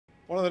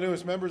One of the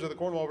newest members of the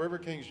Cornwall River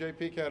Kings,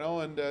 J.P. Caron,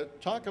 and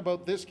talk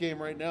about this game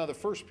right now. The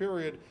first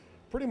period,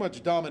 pretty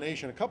much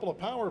domination. A couple of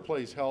power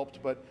plays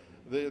helped, but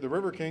the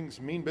River Kings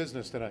mean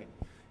business tonight.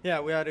 Yeah,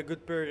 we had a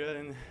good period,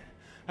 and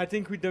I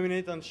think we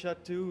dominate on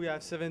shot too. We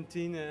have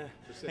 17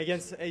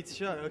 against 8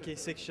 shots. Okay,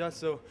 6 shots.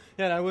 So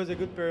yeah, that was a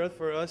good period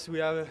for us. We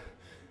have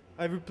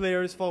every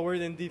player is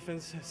forward and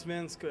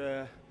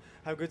defensemen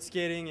have good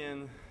skating,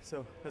 and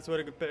so that's what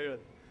a good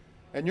period.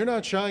 And you're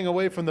not shying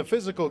away from the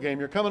physical game.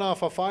 You're coming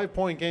off a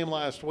 5-point game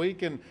last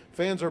week, and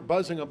fans are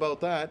buzzing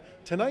about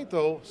that. Tonight,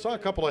 though, saw a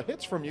couple of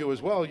hits from you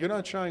as well. You're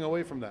not shying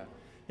away from that.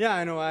 Yeah,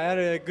 I know. I had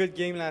a good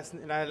game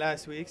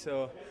last week,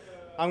 so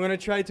I'm going to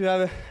try to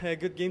have a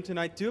good game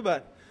tonight too,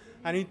 but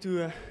I need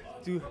to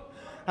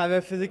have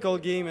a physical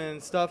game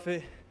and stuff,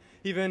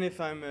 even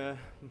if I'm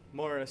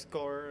more a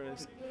scorer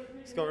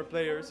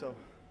player. So.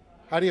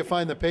 How do you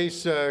find the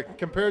pace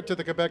compared to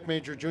the Quebec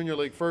Major Junior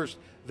League first,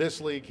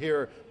 this league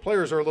here?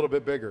 Players are a little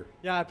bit bigger.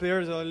 Yeah,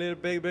 players are a little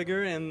bit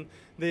bigger, and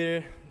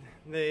they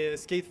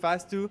skate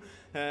fast too.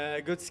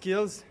 Good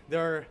skills.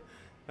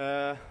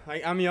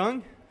 I'm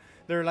young.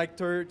 They're like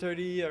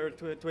 30 or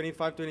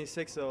 25,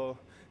 26, so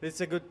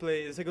it's a good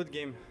play. It's a good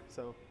game.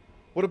 So.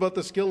 What about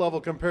the skill level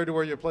compared to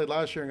where you played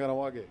last year in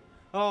Kahnawake?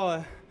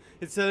 Oh,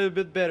 it's a little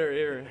bit better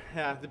here.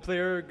 Yeah, the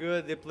players are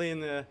good. They play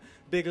in a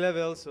big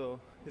level, so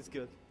it's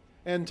good.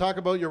 And talk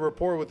about your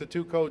rapport with the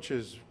two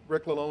coaches,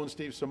 Rick Lalone,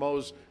 Steve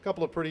Simoes, a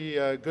couple of pretty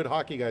good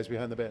hockey guys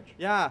behind the bench.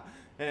 Yeah,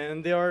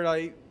 and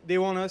they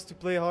want us to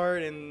play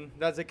hard, and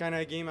that's the kind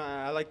of game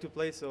I like to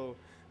play. So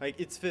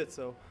it's fit,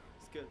 so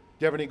it's good. Do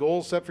you have any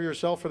goals set for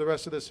yourself for the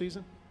rest of this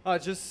season? I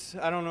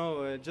don't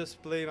know,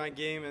 just play my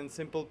game and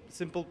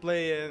simple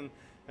play and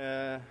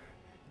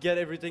get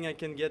everything I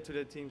can get to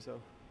the team. So.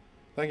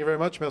 Thank you very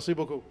much. Merci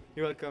beaucoup.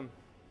 You're welcome.